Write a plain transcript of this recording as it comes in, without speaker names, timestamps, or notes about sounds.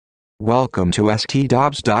Welcome to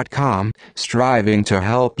stdobbs.com, striving to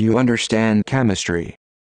help you understand chemistry.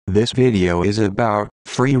 This video is about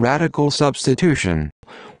free radical substitution.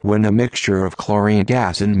 When a mixture of chlorine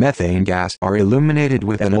gas and methane gas are illuminated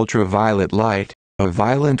with an ultraviolet light, a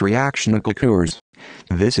violent reaction occurs.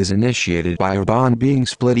 This is initiated by a bond being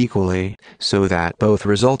split equally, so that both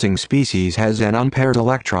resulting species has an unpaired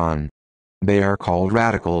electron. They are called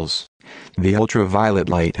radicals. The ultraviolet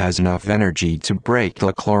light has enough energy to break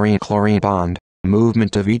the chlorine-chlorine bond.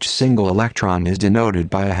 Movement of each single electron is denoted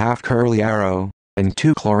by a half curly arrow, and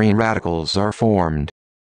two chlorine radicals are formed.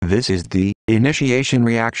 This is the initiation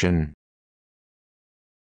reaction.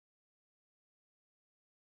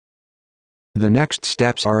 The next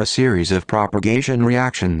steps are a series of propagation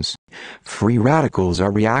reactions. Free radicals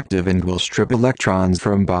are reactive and will strip electrons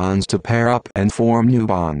from bonds to pair up and form new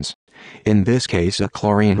bonds. In this case, a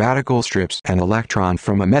chlorine radical strips an electron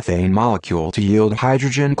from a methane molecule to yield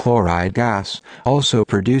hydrogen chloride gas, also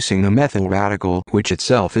producing a methyl radical which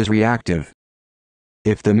itself is reactive.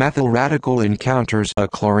 If the methyl radical encounters a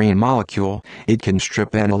chlorine molecule, it can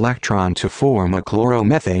strip an electron to form a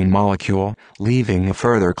chloromethane molecule, leaving a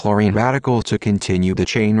further chlorine radical to continue the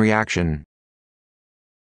chain reaction.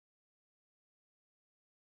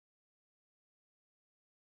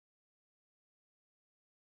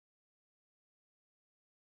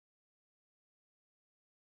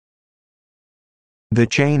 The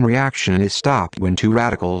chain reaction is stopped when two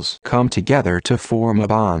radicals come together to form a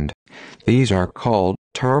bond. These are called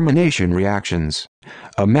termination reactions.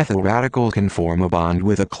 A methyl radical can form a bond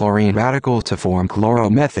with a chlorine radical to form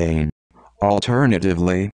chloromethane.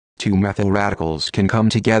 Alternatively, two methyl radicals can come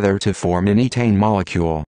together to form an ethane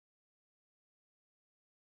molecule.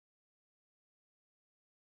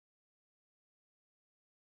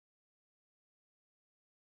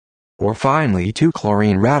 Or finally, two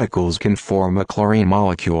chlorine radicals can form a chlorine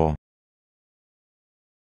molecule.